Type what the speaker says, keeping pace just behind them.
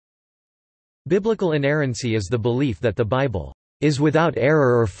Biblical inerrancy is the belief that the Bible is without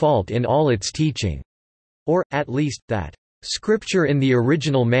error or fault in all its teaching, or, at least, that Scripture in the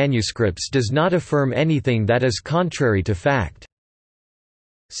original manuscripts does not affirm anything that is contrary to fact.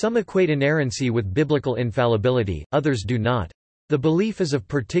 Some equate inerrancy with biblical infallibility, others do not. The belief is of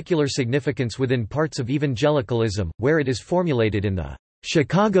particular significance within parts of evangelicalism, where it is formulated in the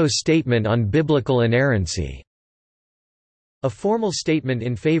Chicago Statement on Biblical Inerrancy. A formal statement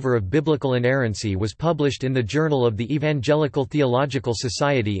in favor of biblical inerrancy was published in the Journal of the Evangelical Theological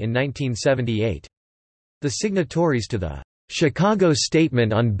Society in 1978. The signatories to the Chicago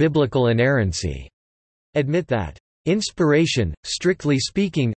Statement on Biblical Inerrancy admit that inspiration, strictly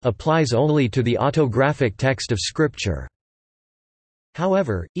speaking, applies only to the autographic text of Scripture.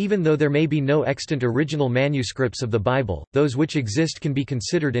 However, even though there may be no extant original manuscripts of the Bible, those which exist can be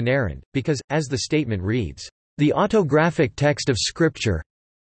considered inerrant, because, as the statement reads, "The autographic text of Scripture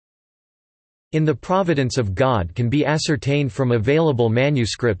in the providence of God can be ascertained from available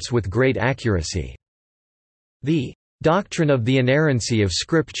manuscripts with great accuracy." The doctrine of the inerrancy of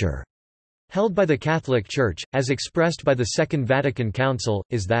Scripture, held by the Catholic Church, as expressed by the Second Vatican Council,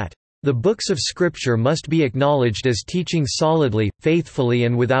 is that the books of Scripture must be acknowledged as teaching solidly, faithfully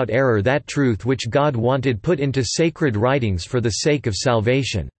and without error that truth which God wanted put into sacred writings for the sake of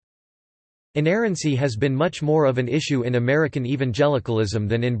salvation. Inerrancy has been much more of an issue in American evangelicalism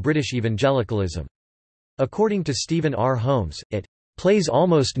than in British evangelicalism. According to Stephen R. Holmes, it plays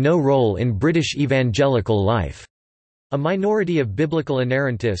almost no role in British evangelical life. A minority of biblical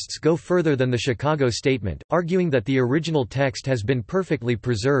inerrantists go further than the Chicago Statement, arguing that the original text has been perfectly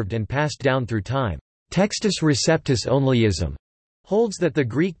preserved and passed down through time. Textus receptus onlyism holds that the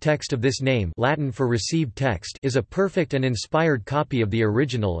Greek text of this name, Latin for received text, is a perfect and inspired copy of the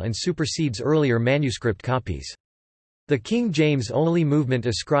original and supersedes earlier manuscript copies. The King James Only movement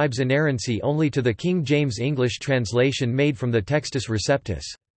ascribes inerrancy only to the King James English translation made from the Textus Receptus.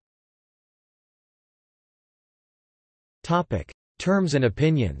 Topic: Terms and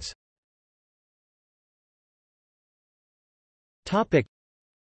opinions. Topic: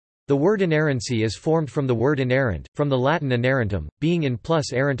 The word inerrancy is formed from the word inerrant, from the Latin inerrantum, being in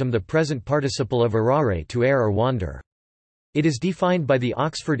plus errantum the present participle of errare to err or wander. It is defined by the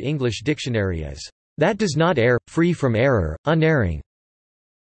Oxford English Dictionary as that does not err, free from error, unerring.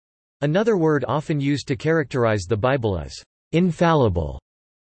 Another word often used to characterize the Bible is infallible.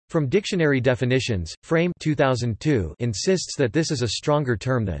 From dictionary definitions, Frame 2002 insists that this is a stronger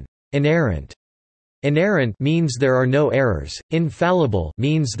term than inerrant. Inerrant means there are no errors, infallible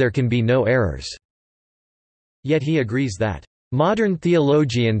means there can be no errors. Yet he agrees that modern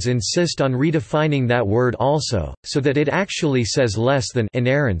theologians insist on redefining that word also, so that it actually says less than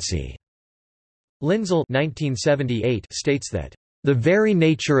inerrancy. Lindsell 1978 states that the very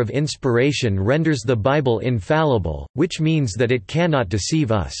nature of inspiration renders the Bible infallible, which means that it cannot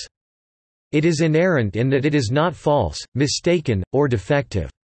deceive us. It is inerrant in that it is not false, mistaken, or defective.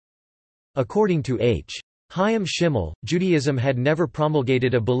 According to H. Chaim Schimmel, Judaism had never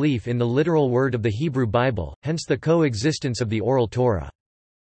promulgated a belief in the literal word of the Hebrew Bible, hence the coexistence of the Oral Torah.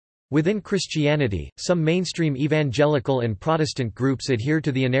 Within Christianity, some mainstream evangelical and Protestant groups adhere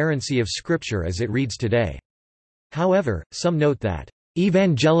to the inerrancy of Scripture as it reads today. However, some note that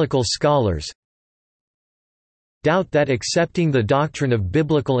evangelical scholars doubt that accepting the doctrine of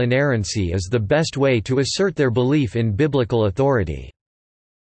biblical inerrancy is the best way to assert their belief in biblical authority.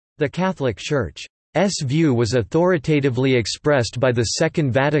 The Catholic Church's view was authoritatively expressed by the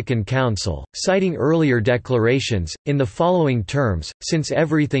Second Vatican Council, citing earlier declarations, in the following terms: since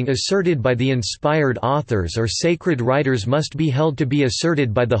everything asserted by the inspired authors or sacred writers must be held to be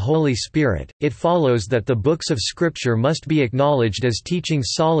asserted by the Holy Spirit, it follows that the books of Scripture must be acknowledged as teaching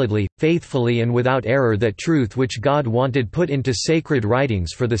solidly, faithfully and without error that truth which God wanted put into sacred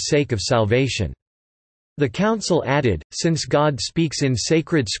writings for the sake of salvation. The Council added, since God speaks in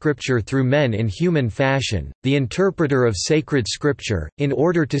sacred Scripture through men in human fashion, the interpreter of sacred Scripture, in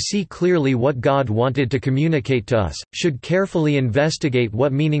order to see clearly what God wanted to communicate to us, should carefully investigate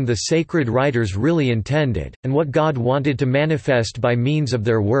what meaning the sacred writers really intended, and what God wanted to manifest by means of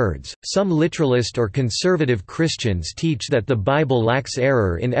their words. Some literalist or conservative Christians teach that the Bible lacks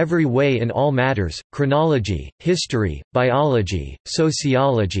error in every way in all matters: chronology, history, biology,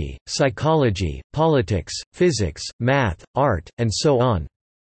 sociology, psychology, politics, physics, math, art, and so on.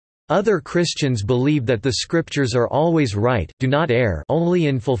 Other Christians believe that the Scriptures are always right, do not err, only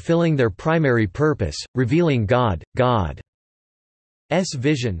in fulfilling their primary purpose, revealing God, God's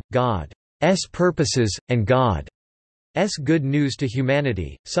vision, God's purposes, and God's good news to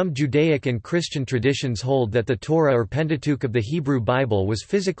humanity. Some Judaic and Christian traditions hold that the Torah or Pentateuch of the Hebrew Bible was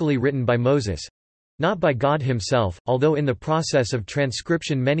physically written by Moses, not by God himself, although in the process of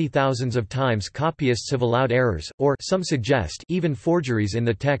transcription many thousands of times copyists have allowed errors, or some suggest even forgeries in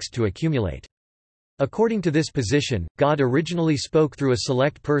the text to accumulate. According to this position, God originally spoke through a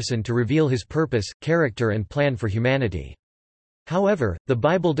select person to reveal his purpose, character and plan for humanity. However, the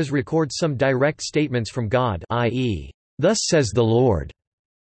Bible does record some direct statements from God, i.e., "Thus says the Lord,"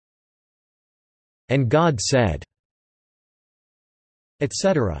 and "God said,"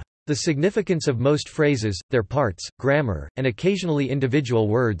 etc. The significance of most phrases, their parts, grammar, and occasionally individual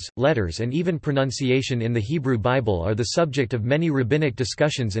words, letters and even pronunciation in the Hebrew Bible are the subject of many rabbinic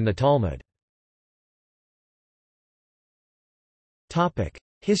discussions in the Talmud.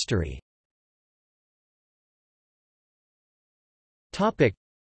 History.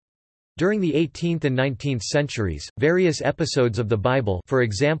 During the 18th and 19th centuries, various episodes of the Bible, for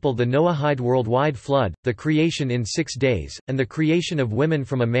example the Noahide worldwide flood, the creation in 6 days, and the creation of women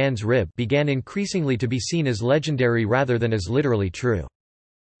from a man's rib, began increasingly to be seen as legendary rather than as literally true.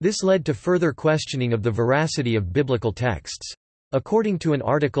 This led to further questioning of the veracity of biblical texts. According to an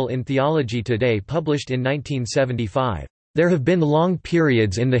article in Theology Today published in 1975, "There have been long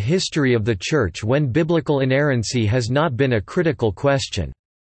periods in the history of the Church when biblical inerrancy has not been a critical question.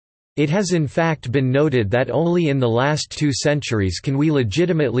 It has in fact been noted that only in the last 2 centuries can we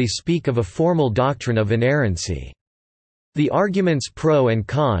legitimately speak of a formal doctrine of inerrancy. The arguments pro and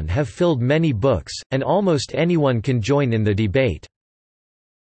con have filled many books, and almost anyone can join in the debate."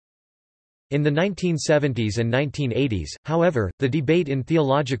 In the 1970s and 1980s, however, the debate in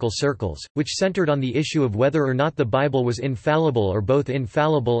theological circles, which centered on the issue of whether or not the Bible was infallible or both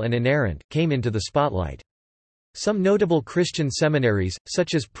infallible and inerrant, came into the spotlight. Some notable Christian seminaries,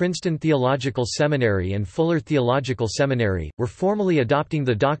 such as Princeton Theological Seminary and Fuller Theological Seminary, were formally adopting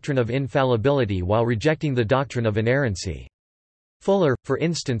the doctrine of infallibility while rejecting the doctrine of inerrancy. Fuller, for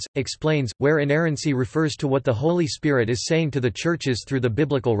instance, explains, where inerrancy refers to what the Holy Spirit is saying to the churches through the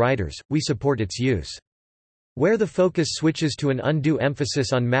biblical writers, we support its use. Where the focus switches to an undue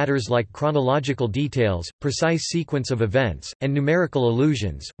emphasis on matters like chronological details, precise sequence of events, and numerical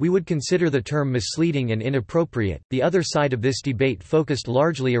allusions, we would consider the term misleading and inappropriate. The other side of this debate focused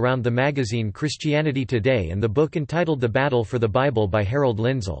largely around the magazine Christianity Today and the book entitled The Battle for the Bible by Harold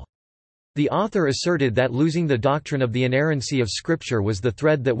Lindsell. The author asserted that losing the doctrine of the inerrancy of Scripture was the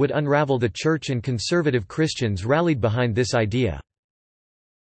thread that would unravel the Church, and conservative Christians rallied behind this idea.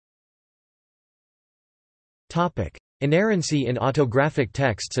 Inerrancy in autographic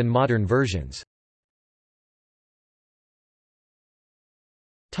texts and modern versions.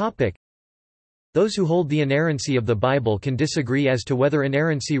 Those who hold the inerrancy of the Bible can disagree as to whether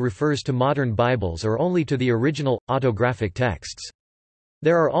inerrancy refers to modern Bibles or only to the original, autographic texts.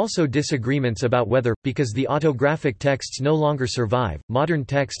 There are also disagreements about whether, because the autographic texts no longer survive, modern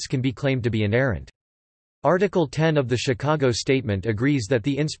texts can be claimed to be inerrant. Article 10 of the Chicago Statement agrees that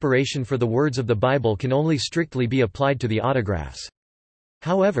the inspiration for the words of the Bible can only strictly be applied to the autographs.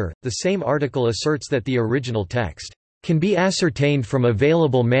 However, the same article asserts that the original text can be ascertained from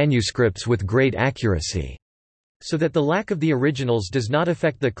available manuscripts with great accuracy, so that the lack of the originals does not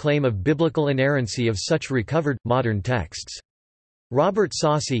affect the claim of biblical inerrancy of such recovered, modern texts. Robert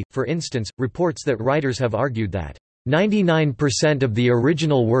Saucy, for instance, reports that writers have argued that 99% of the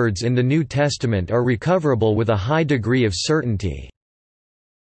original words in the New Testament are recoverable with a high degree of certainty.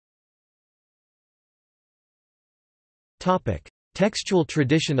 Textual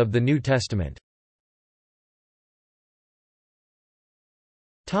tradition of the New Testament.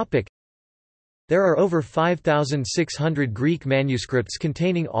 There are over 5,600 Greek manuscripts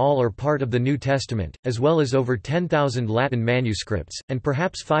containing all or part of the New Testament, as well as over 10,000 Latin manuscripts, and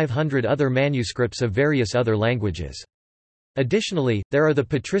perhaps 500 other manuscripts of various other languages. Additionally, there are the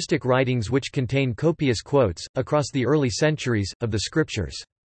patristic writings which contain copious quotes, across the early centuries, of the Scriptures.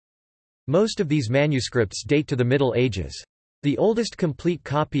 Most of these manuscripts date to the Middle Ages. The oldest complete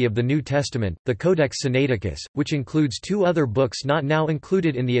copy of the New Testament, the Codex Sinaiticus, which includes 2 other books not now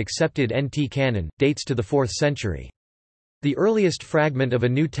included in the accepted NT canon, dates to the 4th century. The earliest fragment of a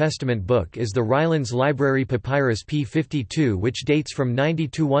New Testament book is the Rylands Library Papyrus P52, which dates from 90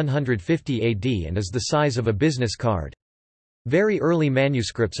 to 150 AD and is the size of a business card. Very early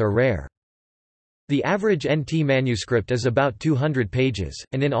manuscripts are rare. The average NT manuscript is about 200 pages,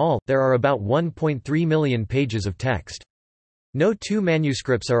 and in all, there are about 1.3 million pages of text. No 2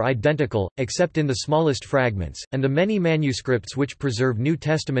 manuscripts are identical, except in the smallest fragments, and the many manuscripts which preserve New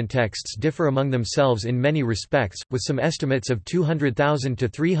Testament texts differ among themselves in many respects, with some estimates of 200,000 to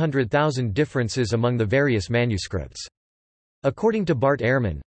 300,000 differences among the various manuscripts. According to Bart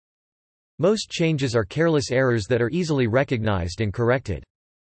Ehrman, most changes are careless errors that are easily recognized and corrected.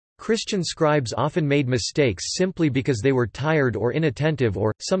 Christian scribes often made mistakes simply because they were tired or inattentive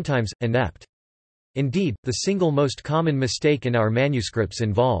or, sometimes, inept. Indeed, the single most common mistake in our manuscripts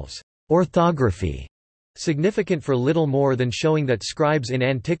involves orthography, significant for little more than showing that scribes in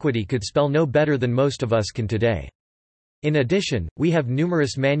antiquity could spell no better than most of us can today. In addition, we have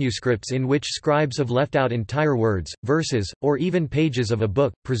numerous manuscripts in which scribes have left out entire words, verses, or even pages of a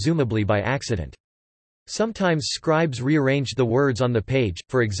book, presumably by accident. Sometimes scribes rearranged the words on the page,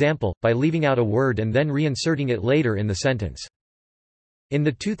 for example, by leaving out a word and then reinserting it later in the sentence. In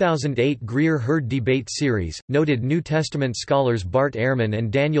the 2008 Greer-Hurd debate series, noted New Testament scholars Bart Ehrman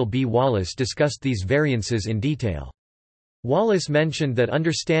and Daniel B. Wallace discussed these variances in detail. Wallace mentioned that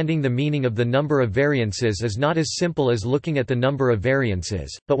understanding the meaning of the number of variances is not as simple as looking at the number of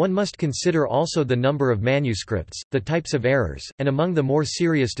variances, but one must consider also the number of manuscripts, the types of errors, and among the more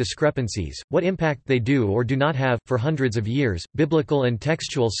serious discrepancies, what impact they do or do not have. For hundreds of years, biblical and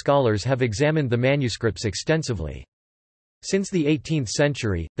textual scholars have examined the manuscripts extensively. Since the 18th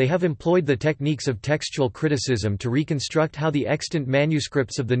century, they have employed the techniques of textual criticism to reconstruct how the extant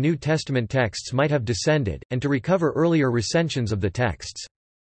manuscripts of the New Testament texts might have descended, and to recover earlier recensions of the texts.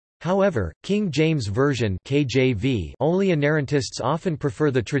 However, King James Version (KJV) only inerrantists often prefer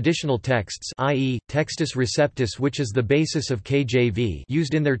the traditional texts, i.e., Textus Receptus, which is the basis of KJV,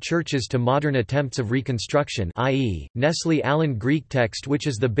 used in their churches to modern attempts of reconstruction, i.e., Nestle Aland Greek text, which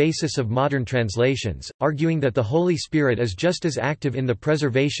is the basis of modern translations, arguing that the Holy Spirit is just as active in the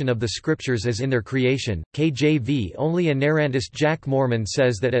preservation of the Scriptures as in their creation. KJV only inerrantist Jack Mormon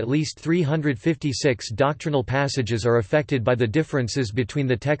says that at least 356 doctrinal passages are affected by the differences between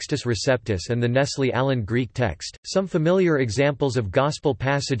the Textus Receptus and the Nestle Aland Greek text. Some familiar examples of gospel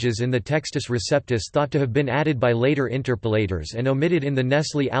passages in the Textus Receptus thought to have been added by later interpolators and omitted in the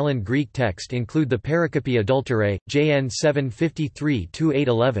Nestle Aland Greek text include the Pericope Adulterae, JN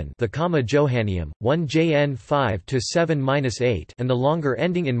 753-811, the Comma Johanneum, 1 JN 5-7-8, and the longer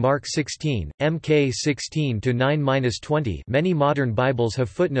ending in Mark 16, MK 16-9-20. Many modern Bibles have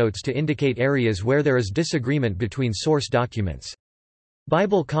footnotes to indicate areas where there is disagreement between source documents.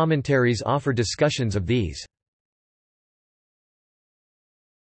 Bible commentaries offer discussions of these.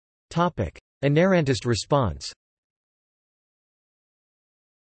 Inerrantist response.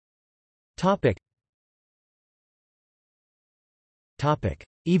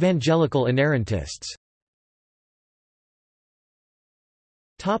 Evangelical inerrantists.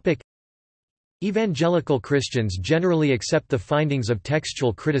 Evangelical Christians generally accept the findings of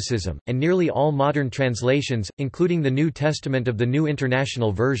textual criticism, and nearly all modern translations, including the New Testament of the New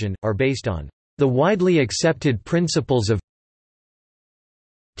International Version, are based on the widely accepted principles of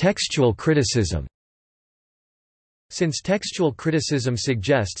textual criticism. Since textual criticism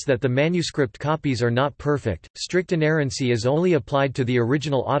suggests that the manuscript copies are not perfect, strict inerrancy is only applied to the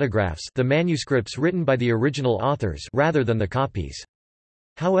original autographs, the manuscripts written by the original authors, rather than the copies.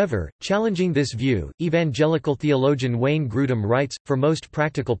 However, challenging this view, evangelical theologian Wayne Grudem writes, for most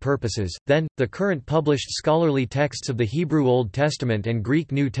practical purposes, then, the current published scholarly texts of the Hebrew Old Testament and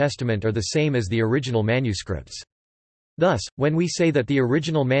Greek New Testament are the same as the original manuscripts. Thus, when we say that the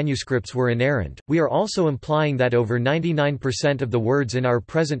original manuscripts were inerrant, we are also implying that over 99% of the words in our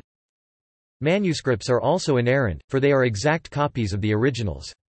present manuscripts are also inerrant, for they are exact copies of the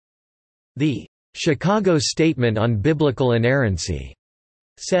originals. The Chicago Statement on Biblical Inerrancy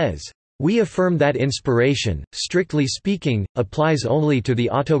says, "We affirm that inspiration, strictly speaking, applies only to the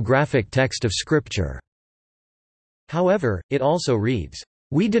autographic text of Scripture." However, it also reads,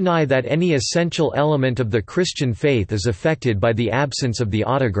 "We deny that any essential element of the Christian faith is affected by the absence of the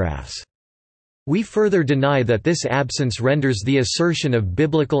autographs. We further deny that this absence renders the assertion of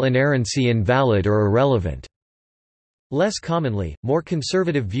biblical inerrancy invalid or irrelevant." Less commonly, more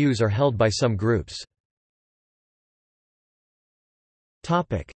conservative views are held by some groups.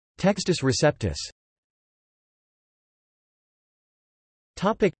 Textus Receptus.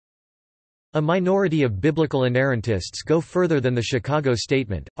 A minority of biblical inerrantists go further than the Chicago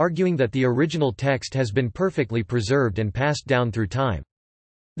Statement, arguing that the original text has been perfectly preserved and passed down through time.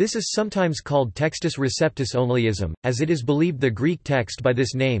 This is sometimes called Textus Receptus onlyism, as it is believed the Greek text by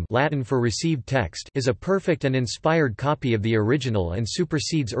this name, Latin for received text, is a perfect and inspired copy of the original and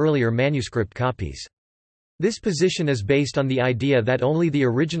supersedes earlier manuscript copies. This position is based on the idea that only the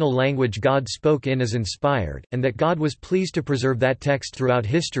original language God spoke in is inspired, and that God was pleased to preserve that text throughout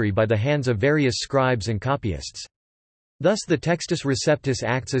history by the hands of various scribes and copyists. Thus the Textus Receptus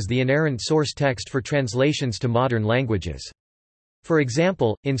acts as the inerrant source text for translations to modern languages. For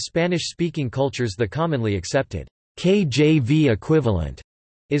example, in Spanish-speaking cultures the commonly accepted KJV equivalent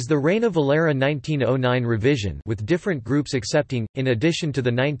is the Reina Valera 1909 revision, with different groups accepting, in addition to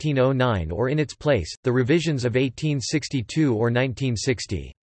the 1909 or in its place, the revisions of 1862 or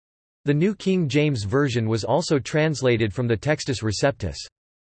 1960. The New King James Version was also translated from the Textus Receptus.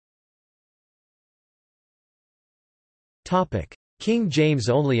 King James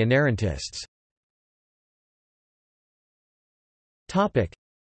only inerrantists.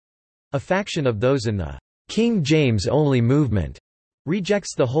 A faction of those in the King James only movement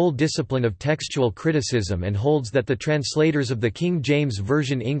rejects the whole discipline of textual criticism and holds that the translators of the King James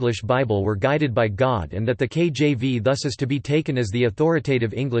Version English Bible were guided by God and that the KJV thus is to be taken as the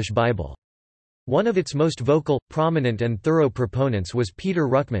authoritative English Bible. One of its most vocal, prominent and thorough proponents was Peter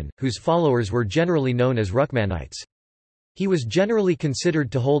Ruckman, whose followers were generally known as Ruckmanites. He was generally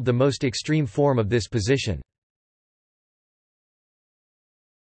considered to hold the most extreme form of this position.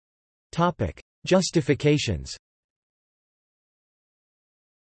 Justifications.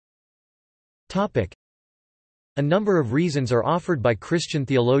 A number of reasons are offered by Christian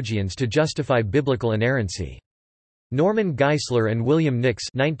theologians to justify biblical inerrancy. Norman Geisler and William Nix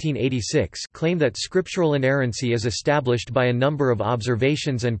 1986 claim that scriptural inerrancy is established by a number of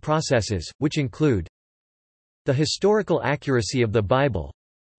observations and processes, which include the historical accuracy of the Bible,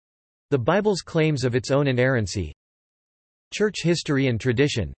 the Bible's claims of its own inerrancy, church history and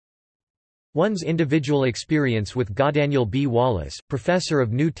tradition, one's individual experience with God. Daniel B. Wallace, professor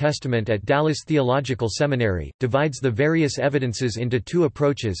of New Testament at Dallas Theological Seminary, divides the various evidences into two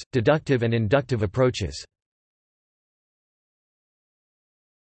approaches, deductive and inductive approaches.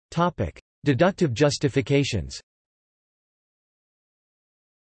 Deductive justifications.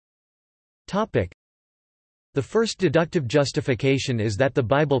 The first deductive justification is that the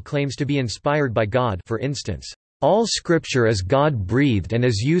Bible claims to be inspired by God. For instance, all Scripture is God-breathed and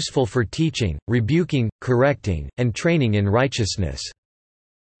is useful for teaching, rebuking, correcting, and training in righteousness.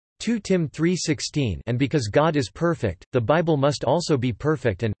 2 Tim 3:16. And because God is perfect, the Bible must also be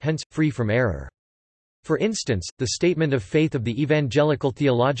perfect and, hence, free from error. For instance, the Statement of Faith of the Evangelical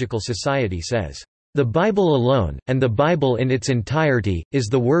Theological Society says, "The Bible alone, and the Bible in its entirety, is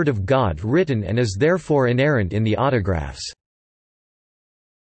the Word of God written and is therefore inerrant in the autographs."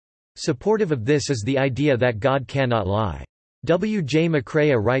 Supportive of this is the idea that God cannot lie. W. J.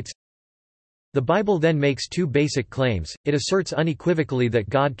 McCrea writes, "The Bible then makes two basic claims. It asserts unequivocally that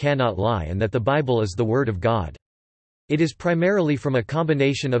God cannot lie and that the Bible is the Word of God. It is primarily from a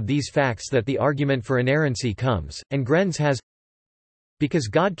combination of these facts that the argument for inerrancy comes, and Grenz has, because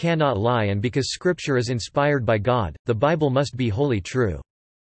God cannot lie and because Scripture is inspired by God, the Bible must be wholly true.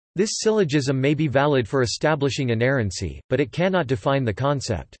 This syllogism may be valid for establishing inerrancy, but it cannot define the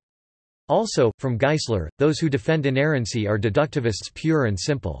concept." Also, from Geisler, those who defend inerrancy are deductivists pure and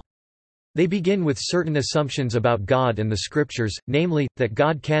simple. They begin with certain assumptions about God and the Scriptures, namely, that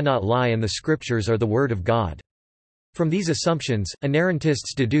God cannot lie and the Scriptures are the Word of God. From these assumptions,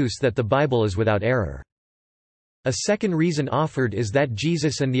 inerrantists deduce that the Bible is without error. A second reason offered is that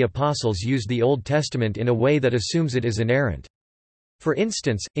Jesus and the Apostles used the Old Testament in a way that assumes it is inerrant. For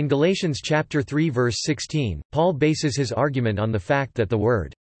instance, in Galatians chapter 3 verse 16, Paul bases his argument on the fact that the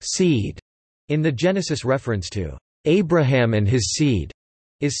word seed in the Genesis reference to Abraham and his seed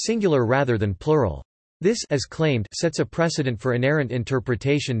is singular rather than plural. This, as claimed, sets a precedent for inerrant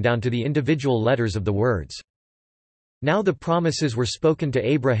interpretation down to the individual letters of the words. Now the promises were spoken to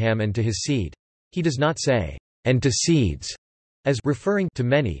Abraham and to his seed. He does not say, "and to seeds," as referring to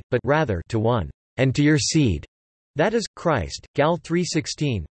many, but rather to one, "and to your seed," that is, Christ. Gal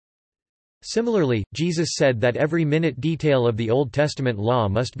 3:16. Similarly, Jesus said that every minute detail of the Old Testament law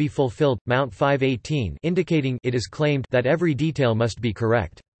must be fulfilled, Mount 5:18, indicating it is claimed that every detail must be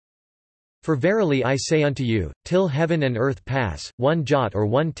correct. "For verily I say unto you, till heaven and earth pass, one jot or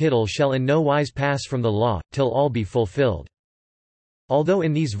one tittle shall in no wise pass from the law, till all be fulfilled." Although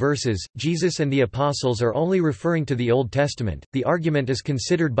in these verses, Jesus and the Apostles are only referring to the Old Testament, the argument is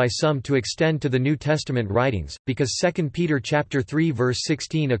considered by some to extend to the New Testament writings, because 2 Peter chapter 3 verse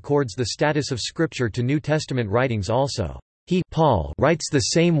 16 accords the status of Scripture to New Testament writings also. He Paul writes the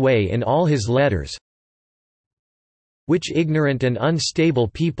same way in all his letters, which ignorant and unstable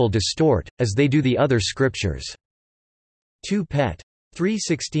people distort, as they do the other Scriptures. 2 Pet.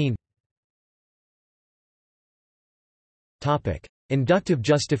 3:16. Inductive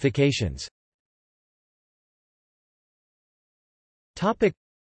justifications.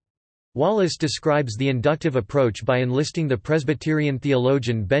 Wallace describes the inductive approach by enlisting the Presbyterian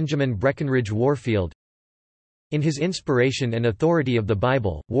theologian Benjamin Breckinridge Warfield. In his Inspiration and Authority of the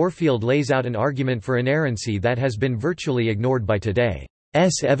Bible, Warfield lays out an argument for inerrancy that has been virtually ignored by today's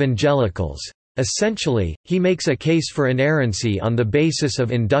evangelicals. Essentially, he makes a case for inerrancy on the basis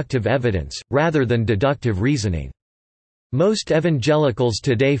of inductive evidence, rather than deductive reasoning. Most evangelicals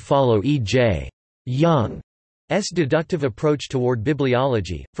today follow E.J. Young's deductive approach toward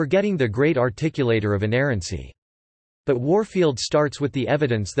bibliology, forgetting the great articulator of inerrancy. But Warfield starts with the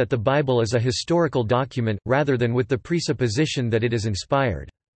evidence that the Bible is a historical document, rather than with the presupposition that it is inspired.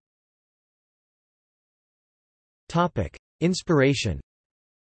 Inspiration.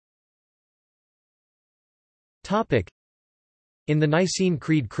 In the Nicene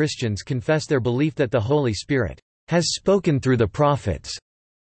Creed, Christians confess their belief that the Holy Spirit has spoken through the prophets.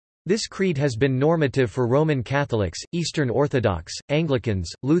 This creed has been normative for Roman Catholics, Eastern Orthodox, Anglicans,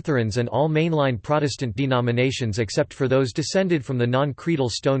 Lutherans and all mainline Protestant denominations except for those descended from the non-creedal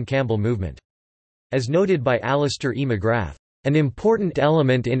Stone Campbell movement. As noted by Alistair E. McGrath, an important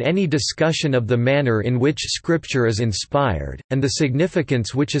element in any discussion of the manner in which Scripture is inspired, and the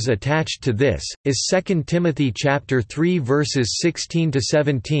significance which is attached to this, is 2 Timothy chapter 3 verses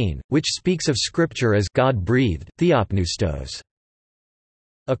 16–17, which speaks of Scripture as God-breathed, theopneustos.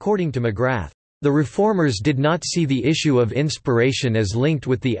 According to McGrath, the Reformers did not see the issue of inspiration as linked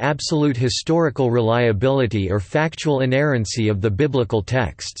with the absolute historical reliability or factual inerrancy of the biblical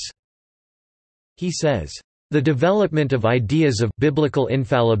texts. He says, "The development of ideas of biblical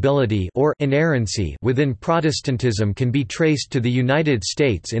infallibility or inerrancy within Protestantism can be traced to the United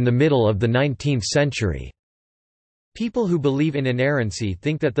States in the middle of the 19th century. People who believe in inerrancy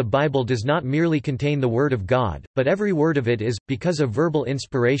think that the Bible does not merely contain the Word of God, but every word of it is, because of verbal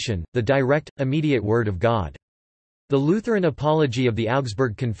inspiration, the direct, immediate Word of God." The Lutheran Apology of the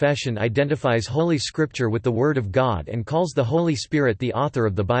Augsburg Confession identifies Holy Scripture with the Word of God and calls the Holy Spirit the author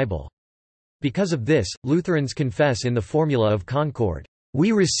of the Bible. Because of this, Lutherans confess in the Formula of Concord,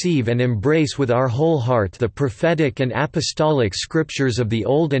 "We receive and embrace with our whole heart the prophetic and apostolic scriptures of the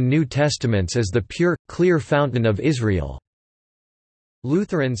Old and New Testaments as the pure, clear fountain of Israel."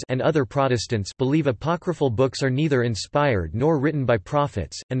 Lutherans and other Protestants believe apocryphal books are neither inspired nor written by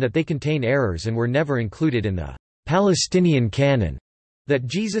prophets, and that they contain errors and were never included in the Palestinian canon that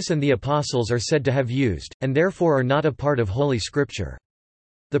Jesus and the Apostles are said to have used, and therefore are not a part of Holy Scripture.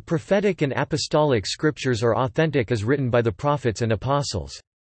 The prophetic and apostolic scriptures are authentic as written by the prophets and apostles.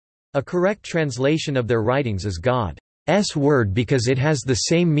 A correct translation of their writings is God's word because it has the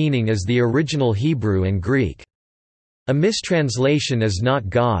same meaning as the original Hebrew and Greek. A mistranslation is not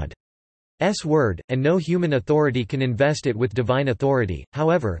God's word, and no human authority can invest it with divine authority.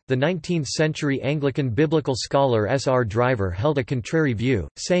 However, the 19th-century Anglican biblical scholar S. R. Driver held a contrary view,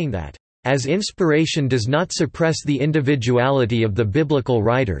 saying that as inspiration does not suppress the individuality of the biblical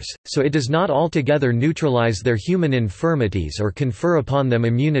writers, so it does not altogether neutralize their human infirmities or confer upon them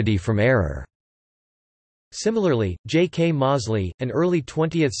immunity from error. Similarly, J. K. Mosley, an early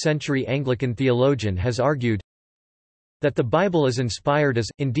 20th-century Anglican theologian, has argued that the Bible is inspired is,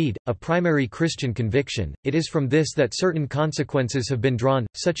 indeed, a primary Christian conviction. It is from this that certain consequences have been drawn,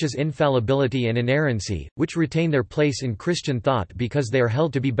 such as infallibility and inerrancy, which retain their place in Christian thought because they are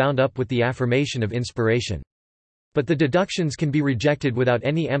held to be bound up with the affirmation of inspiration. But the deductions can be rejected without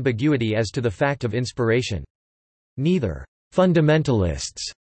any ambiguity as to the fact of inspiration. Neither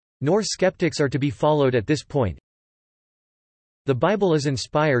fundamentalists nor skeptics are to be followed at this point. The Bible is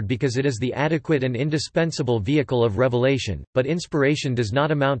inspired because it is the adequate and indispensable vehicle of revelation, but inspiration does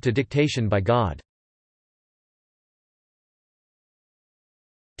not amount to dictation by God.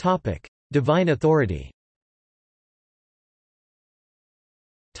 Divine authority.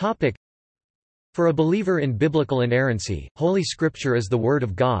 For a believer in biblical inerrancy, Holy Scripture is the Word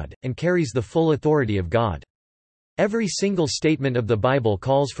of God, and carries the full authority of God. Every single statement of the Bible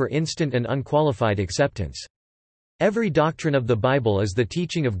calls for instant and unqualified acceptance. Every doctrine of the Bible is the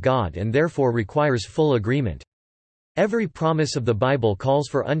teaching of God and therefore requires full agreement. Every promise of the Bible calls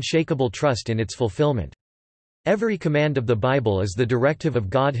for unshakable trust in its fulfillment. Every command of the Bible is the directive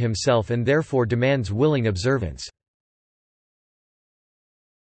of God Himself and therefore demands willing observance.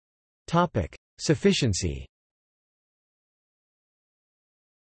 Sufficiency.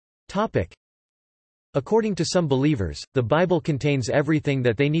 According to some believers, the Bible contains everything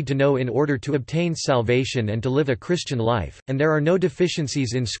that they need to know in order to obtain salvation and to live a Christian life, and there are no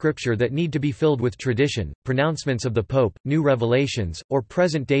deficiencies in Scripture that need to be filled with tradition, pronouncements of the Pope, new revelations, or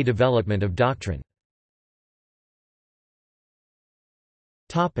present-day development of doctrine.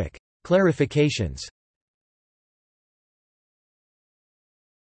 Clarifications.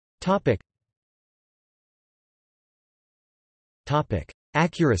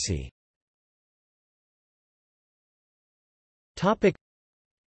 Accuracy.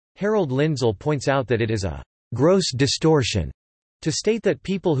 Harold Lindsell points out that it is a gross distortion To state that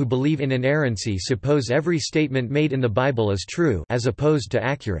people who believe in inerrancy suppose every statement made in the Bible is true as opposed to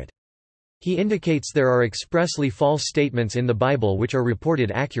accurate. He indicates there are expressly false statements in the Bible which are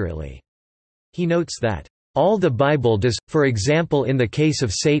reported accurately. He notes that, "All the Bible does, for example in the case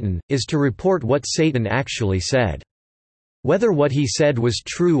of Satan, is to report what Satan actually said. Whether what he said was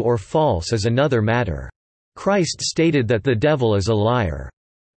true or false is another matter. Christ stated that the devil is a liar."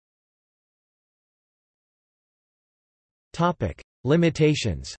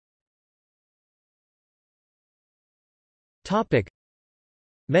 Limitations.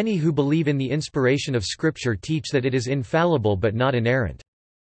 Many who believe in the inspiration of Scripture teach that it is infallible but not inerrant.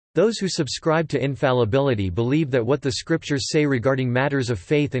 Those who subscribe to infallibility believe that what the Scriptures say regarding matters of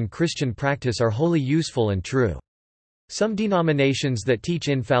faith and Christian practice are wholly useful and true. Some denominations that teach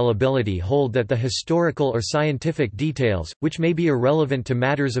infallibility hold that the historical or scientific details, which may be irrelevant to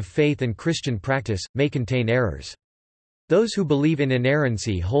matters of faith and Christian practice, may contain errors. Those who believe in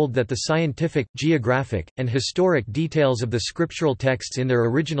inerrancy hold that the scientific, geographic, and historic details of the scriptural texts in their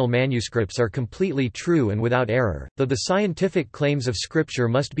original manuscripts are completely true and without error, though the scientific claims of Scripture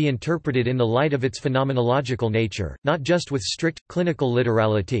must be interpreted in the light of its phenomenological nature, not just with strict, clinical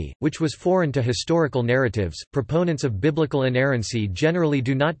literality, which was foreign to historical narratives. Proponents of biblical inerrancy generally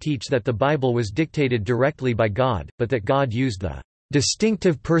do not teach that the Bible was dictated directly by God, but that God used the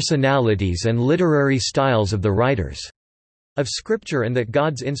distinctive personalities and literary styles of the writers of Scripture and that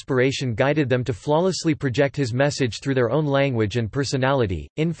God's inspiration guided them to flawlessly project His message through their own language and personality.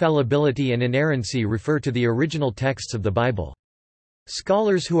 Infallibility and inerrancy refer to the original texts of the Bible.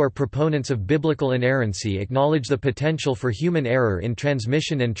 Scholars who are proponents of biblical inerrancy acknowledge the potential for human error in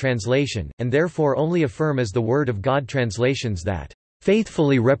transmission and translation, and therefore only affirm as the Word of God translations that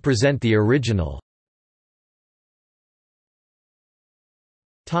faithfully represent the original.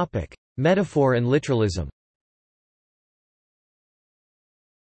 Metaphor and literalism.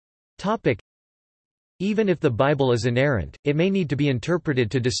 Even if the Bible is inerrant, it may need to be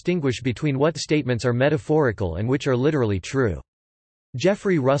interpreted to distinguish between what statements are metaphorical and which are literally true.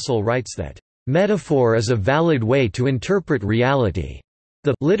 Jeffrey Russell writes that, "Metaphor is a valid way to interpret reality.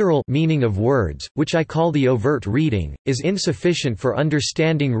 The literal meaning of words, which I call the overt reading, is insufficient for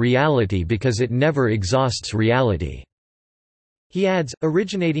understanding reality because it never exhausts reality." He adds,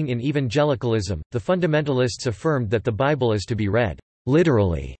 originating in evangelicalism, the fundamentalists affirmed that the Bible is to be read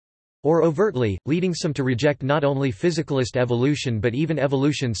literally or overtly, leading some to reject not only physicalist evolution but even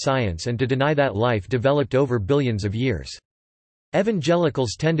evolution science and to deny that life developed over billions of years.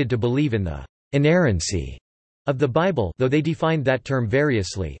 Evangelicals tended to believe in the inerrancy of the Bible, though they defined that term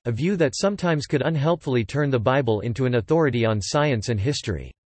variously, a view that sometimes could unhelpfully turn the Bible into an authority on science and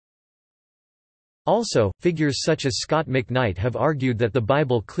history. Also, figures such as Scott McKnight have argued that the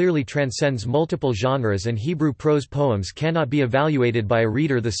Bible clearly transcends multiple genres and Hebrew prose poems cannot be evaluated by a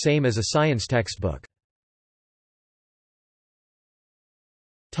reader the same as a science textbook.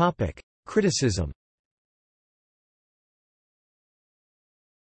 Criticism.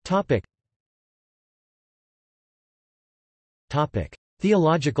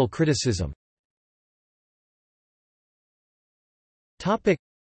 Theological criticism.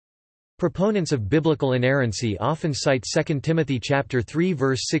 Proponents of biblical inerrancy often cite 2 Timothy 3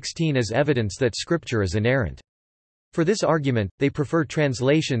 verse 16 as evidence that Scripture is inerrant. For this argument, they prefer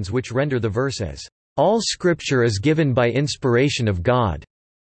translations which render the verse as, "All Scripture is given by inspiration of God,"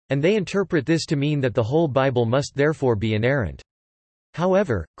 and they interpret this to mean that the whole Bible must therefore be inerrant.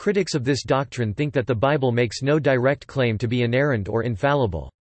 However, critics of this doctrine think that the Bible makes no direct claim to be inerrant or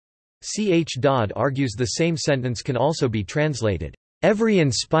infallible. C. H. Dodd argues the same sentence can also be translated, "Every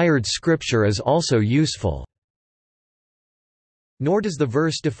inspired scripture is also useful." Nor does the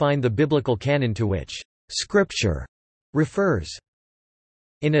verse define the biblical canon to which scripture refers.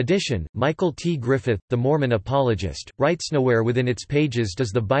 In addition, Michael T. Griffith, the Mormon apologist, writes, "Nowhere within its pages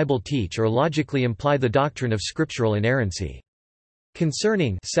does the Bible teach or logically imply the doctrine of scriptural inerrancy."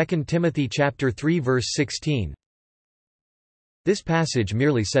 Concerning 2 Timothy 3 verse 16, this passage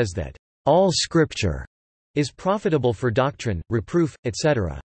merely says that, "All Scripture is profitable for doctrine, reproof,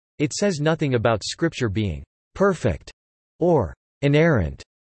 etc." It says nothing about Scripture being perfect, or inerrant,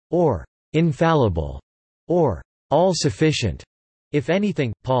 or infallible, or all-sufficient. If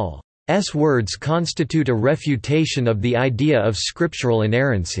anything, Paul's words constitute a refutation of the idea of scriptural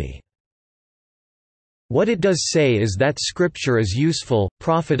inerrancy. What it does say is that Scripture is useful,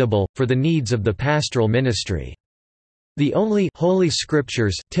 profitable, for the needs of the pastoral ministry. The only holy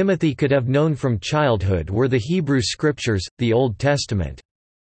scriptures Timothy could have known from childhood were the Hebrew Scriptures, the Old Testament.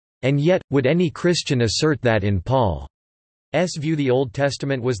 And yet, would any Christian assert that in Paul's view the Old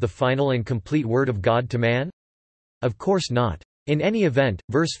Testament was the final and complete Word of God to man? Of course not. In any event,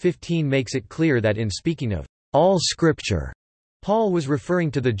 verse 15 makes it clear that in speaking of all Scripture, Paul was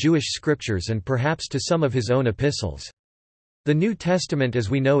referring to the Jewish scriptures and perhaps to some of his own epistles. The New Testament as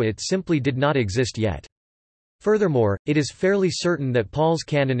we know it simply did not exist yet. Furthermore, it is fairly certain that Paul's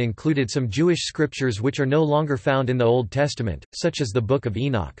canon included some Jewish scriptures which are no longer found in the Old Testament, such as the Book of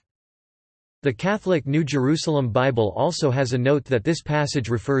Enoch. The Catholic New Jerusalem Bible also has a note that this passage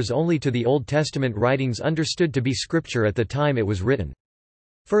refers only to the Old Testament writings understood to be scripture at the time it was written.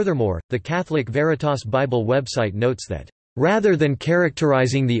 Furthermore, the Catholic Veritas Bible website notes that rather than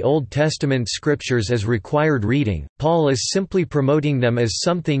characterizing the Old Testament scriptures as required reading, Paul is simply promoting them as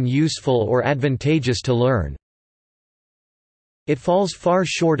something useful or advantageous to learn. It falls far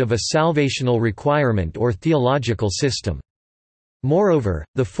short of a salvational requirement or theological system. Moreover,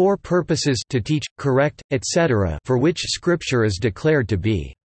 the four purposes to teach, correct, etc. for which Scripture is declared to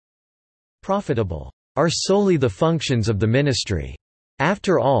be profitable are solely the functions of the ministry.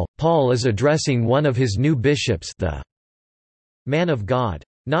 After all, Paul is addressing one of his new bishops, the man of God.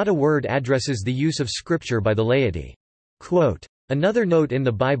 Not a word addresses the use of Scripture by the laity. Quote, another note in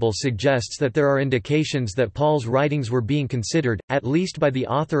the Bible suggests that there are indications that Paul's writings were being considered, at least by the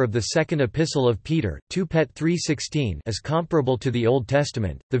author of the Second Epistle of Peter, 2 Pet 3:16, as comparable to the Old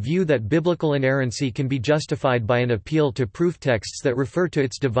Testament. The view that biblical inerrancy can be justified by an appeal to proof texts that refer to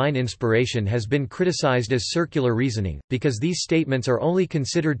its divine inspiration has been criticized as circular reasoning, because these statements are only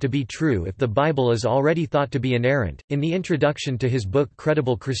considered to be true if the Bible is already thought to be inerrant. In the introduction to his book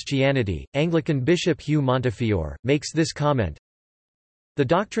Credible Christianity, Anglican Bishop Hugh Montefiore makes this comment: the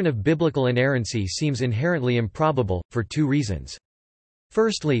doctrine of biblical inerrancy seems inherently improbable, for two reasons.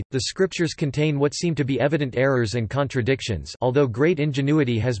 Firstly, the Scriptures contain what seem to be evident errors and contradictions, although great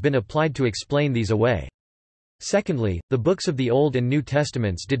ingenuity has been applied to explain these away. Secondly, the books of the Old and New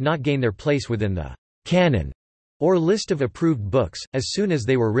Testaments did not gain their place within the canon, or list of approved books, as soon as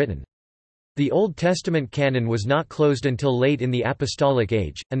they were written. The Old Testament canon was not closed until late in the Apostolic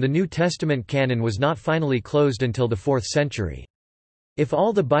Age, and the New Testament canon was not finally closed until the 4th century. If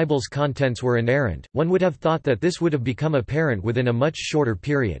all the Bible's contents were inerrant, one would have thought that this would have become apparent within a much shorter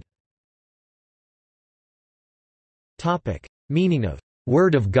period. Meaning of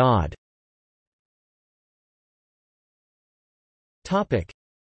Word of God.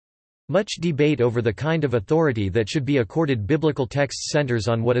 Much debate over the kind of authority that should be accorded biblical texts centers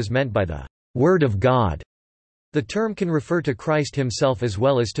on what is meant by the Word of God. The term can refer to Christ himself as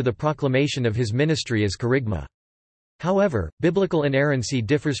well as to the proclamation of his ministry as kerygma. However, biblical inerrancy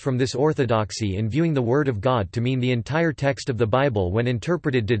differs from this orthodoxy in viewing the Word of God to mean the entire text of the Bible when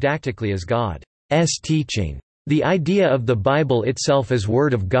interpreted didactically as God's teaching. The idea of the Bible itself as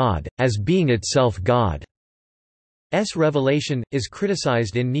Word of God, as being itself God's revelation, is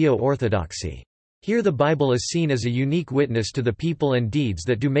criticized in neo-orthodoxy. Here the Bible is seen as a unique witness to the people and deeds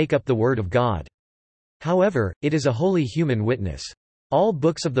that do make up the Word of God. However, it is a wholly human witness. All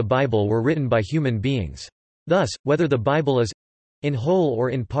books of the Bible were written by human beings. Thus, whether the Bible is in whole or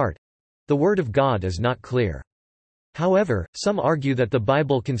in part the Word of God is not clear. However, some argue that the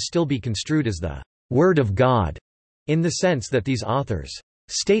Bible can still be construed as the Word of God, in the sense that these authors'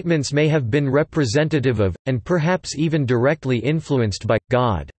 statements may have been representative of, and perhaps even directly influenced by,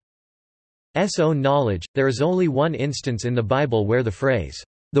 God's own knowledge. There is only one instance in the Bible where the phrase,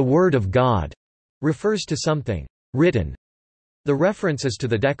 the Word of God, refers to something written. The reference is to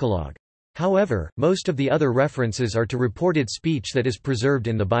the Decalogue. However, most of the other references are to reported speech that is preserved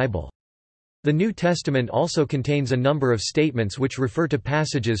in the Bible. The New Testament also contains a number of statements which refer to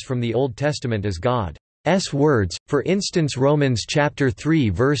passages from the Old Testament as God's words, for instance Romans chapter 3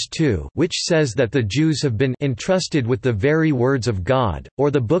 verse 2, which says that the Jews have been entrusted with the very words of God,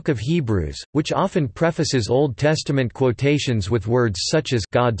 or the book of Hebrews, which often prefaces Old Testament quotations with words such as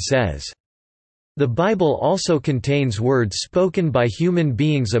God says. The Bible also contains words spoken by human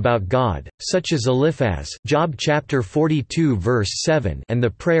beings about God, such as Eliphaz, Job chapter 42 verse 7, and the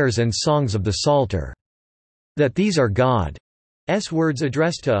prayers and songs of the Psalter. That these are God's words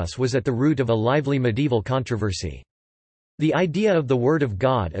addressed to us was at the root of a lively medieval controversy. The idea of the Word of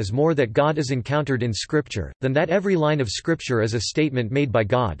God is more that God is encountered in Scripture, than that every line of Scripture is a statement made by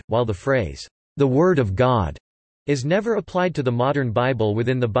God, while the phrase, the Word of God, is never applied to the modern Bible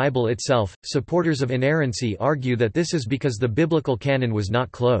within the Bible itself. Supporters of inerrancy argue that this is because the biblical canon was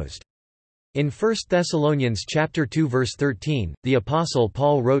not closed. In 1 Thessalonians chapter 2 verse 13, the apostle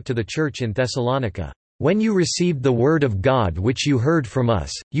Paul wrote to the church in Thessalonica, "When you received the word of God which you heard from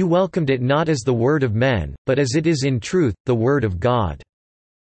us, you welcomed it not as the word of men, but as it is in truth, the word of God."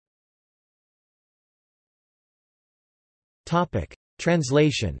 Topic: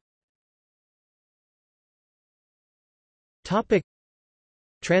 Translation. Topic.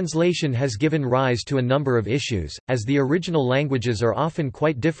 Translation has given rise to a number of issues, as the original languages are often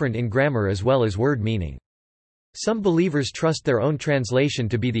quite different in grammar as well as word meaning. Some believers trust their own translation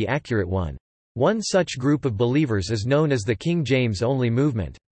to be the accurate one. One such group of believers is known as the King James-only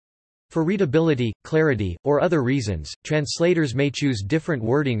movement. For readability, clarity, or other reasons, translators may choose different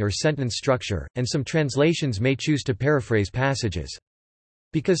wording or sentence structure, and some translations may choose to paraphrase passages.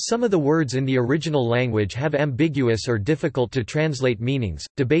 Because some of the words in the original language have ambiguous or difficult to translate meanings,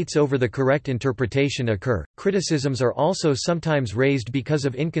 debates over the correct interpretation occur. Criticisms are also sometimes raised because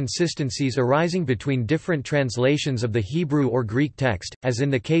of inconsistencies arising between different translations of the Hebrew or Greek text, as in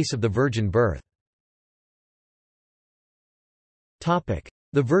the case of the virgin birth. Topic: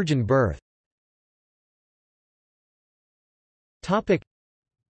 The virgin birth. Topic: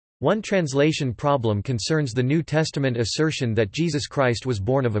 One translation problem concerns the New Testament assertion that Jesus Christ was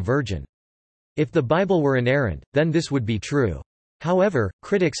born of a virgin. If the Bible were inerrant, then this would be true. However,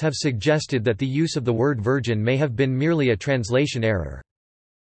 critics have suggested that the use of the word virgin may have been merely a translation error.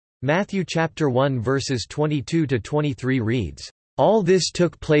 Matthew chapter 1 verses 22 to 23 reads, "All this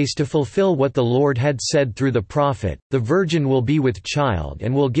took place to fulfill what the Lord had said through the prophet, the virgin will be with child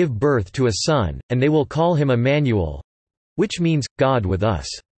and will give birth to a son, and they will call him Emmanuel," which means, God with us.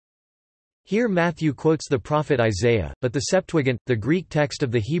 Here Matthew quotes the prophet Isaiah, but the Septuagint, the Greek text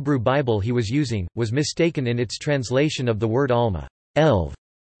of the Hebrew Bible he was using, was mistaken in its translation of the word alma, elv.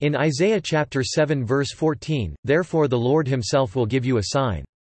 In Isaiah chapter 7 verse 14, "Therefore the Lord himself will give you a sign.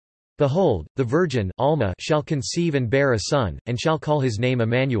 Behold, the virgin Alma shall conceive and bear a son, and shall call his name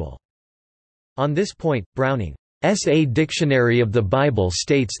Emmanuel." On this point, Browning's A Dictionary of the Bible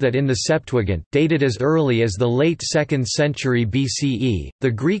states that in the Septuagint, dated as early as the late 2nd century BCE,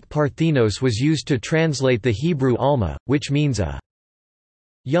 the Greek parthenos was used to translate the Hebrew Alma, which means a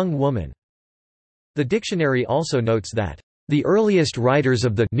young woman. The dictionary also notes that the earliest writers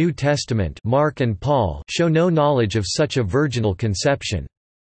of the New Testament, Mark and Paul, show no knowledge of such a virginal conception.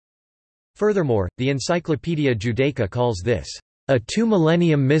 Furthermore, the Encyclopaedia Judaica calls this a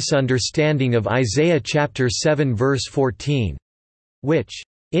two-millennium misunderstanding of Isaiah chapter 7 verse 14, which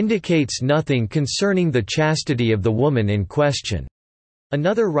indicates nothing concerning the chastity of the woman in question.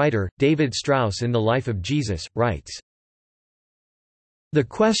 Another writer, David Strauss in The Life of Jesus, writes, "The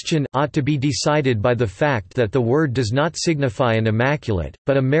question ought to be decided by the fact that the word does not signify an immaculate,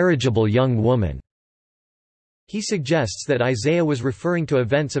 but a marriageable young woman." He suggests that Isaiah was referring to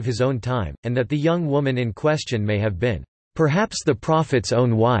events of his own time, and that the young woman in question may have been perhaps the prophet's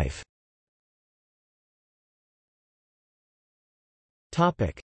own wife.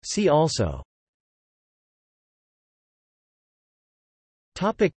 See also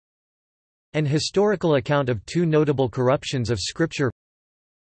An historical account of two notable corruptions of Scripture,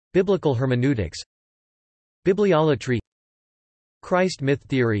 Biblical hermeneutics, Bibliolatry, Christ myth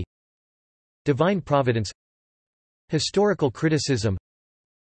theory, Divine providence, Historical criticism,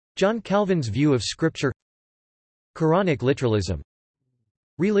 John Calvin's view of Scripture, Quranic literalism,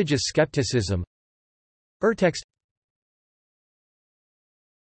 Religious skepticism, Urtext.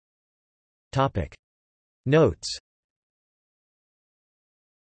 Notes.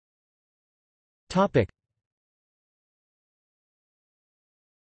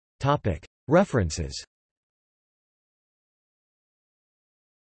 References.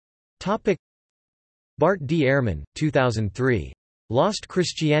 Bart D. Ehrman, 2003. Lost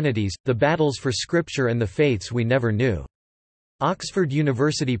Christianities, The Battles for Scripture and the Faiths We Never Knew. Oxford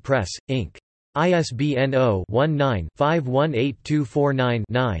University Press, Inc. ISBN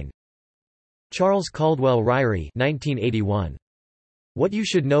 0-19-518249-9. Charles Caldwell Ryrie, 1981. What You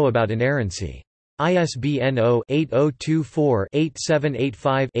Should Know About Inerrancy. ISBN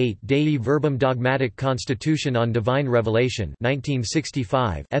 0-8024-8785-8. Dei Verbum Dogmatic Constitution on Divine Revelation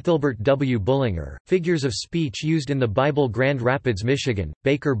 1965. Ethelbert W. Bullinger, Figures of Speech Used in the Bible. Grand Rapids, Michigan,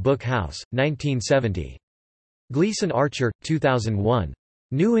 Baker Book House, 1970. Gleason Archer, 2001.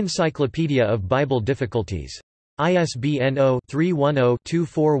 New Encyclopedia of Bible Difficulties. ISBN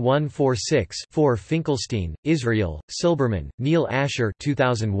 0-310-24146-4. Finkelstein, Israel, Silberman, Neil Asher,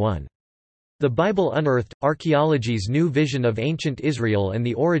 2001. The Bible Unearthed, Archaeology's New Vision of Ancient Israel and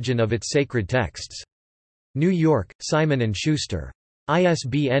the Origin of its Sacred Texts. New York, Simon & Schuster.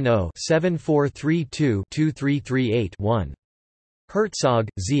 ISBN 0-7432-2338-1. Herzog,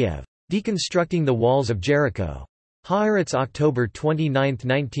 Zeev. Deconstructing the Walls of Jericho. Haaretz, October 29,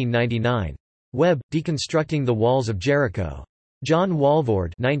 1999. Webb, Deconstructing the Walls of Jericho. John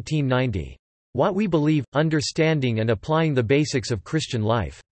Walvoord, 1990. What We Believe, Understanding and Applying the Basics of Christian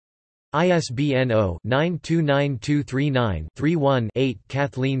Life. ISBN 0-929239-31-8.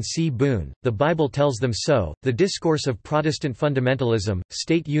 Kathleen C. Boone, The Bible Tells Them So, The Discourse of Protestant Fundamentalism,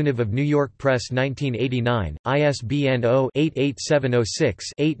 State Univ of New York Press 1989, ISBN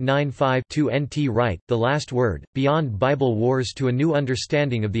 0-88706-895-2. N. T. Wright, The Last Word, Beyond Bible Wars to a New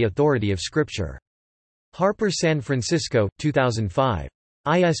Understanding of the Authority of Scripture. Harper San Francisco, 2005.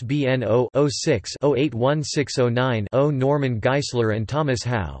 ISBN 0-06-081609-0. Norman Geisler and Thomas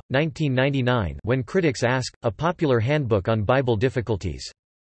Howe, 1999. When Critics Ask, A Popular Handbook on Bible Difficulties.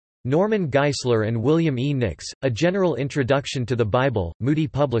 Norman Geisler and William E. Nix, A General Introduction to the Bible, Moody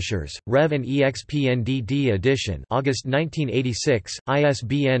Publishers, Rev. and EXPNDD edition, August 1986,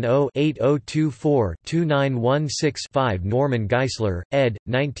 ISBN 0-8024-2916-5. Norman Geisler, ed.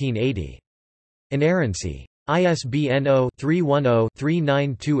 1980. Inerrancy. ISBN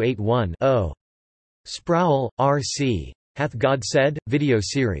 0-310-39281-0. Sproul, R. C. Hath God Said? Video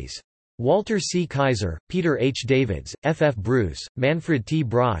series. Walter C. Kaiser, Peter H. Davids, F. F. Bruce, Manfred T.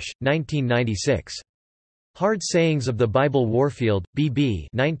 Brosh, 1996. Hard Sayings of the Bible Warfield, B.B.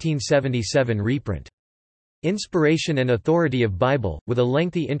 1977 reprint. Inspiration and Authority of Bible, with a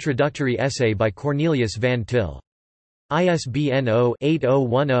lengthy introductory essay by Cornelius Van Til. ISBN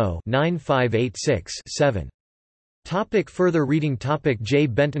 0-8010-9586-7. Further reading. J.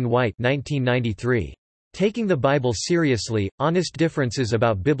 Benton White, 1993. Taking the Bible Seriously, Honest Differences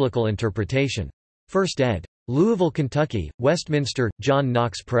About Biblical Interpretation. 1st ed. Louisville, Kentucky, Westminster, John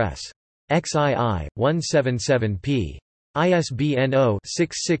Knox Press. XII, 177p. ISBN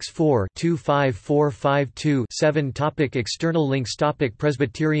 0-664-25452-7. External links.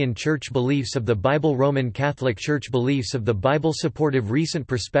 Presbyterian Church Beliefs of the Bible, Roman Catholic Church Beliefs of the Bible, supportive recent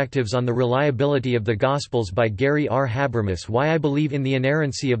perspectives on the reliability of the Gospels by Gary R. Habermas, Why I Believe in the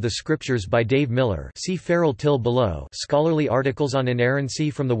Inerrancy of the Scriptures by Dave Miller, see Farrell Till below. Scholarly articles on inerrancy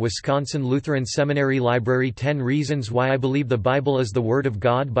from the Wisconsin Lutheran Seminary Library. 10 Reasons Why I Believe the Bible is the Word of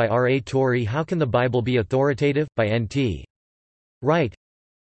God by R. A. Torrey. How Can the Bible Be Authoritative? By N. T. Wright.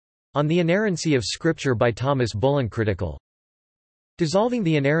 On the Inerrancy of Scripture by Thomas Bullen. Critical. Dissolving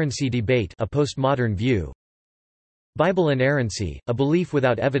the Inerrancy Debate, a Postmodern View. Bible Inerrancy, A Belief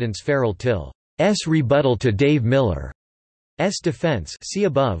Without Evidence. Farrell Till's rebuttal to Dave Miller's defense, see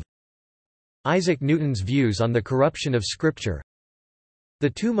above. Isaac Newton's Views on the Corruption of Scripture.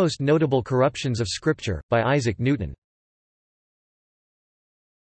 The Two Most Notable Corruptions of Scripture, by Isaac Newton.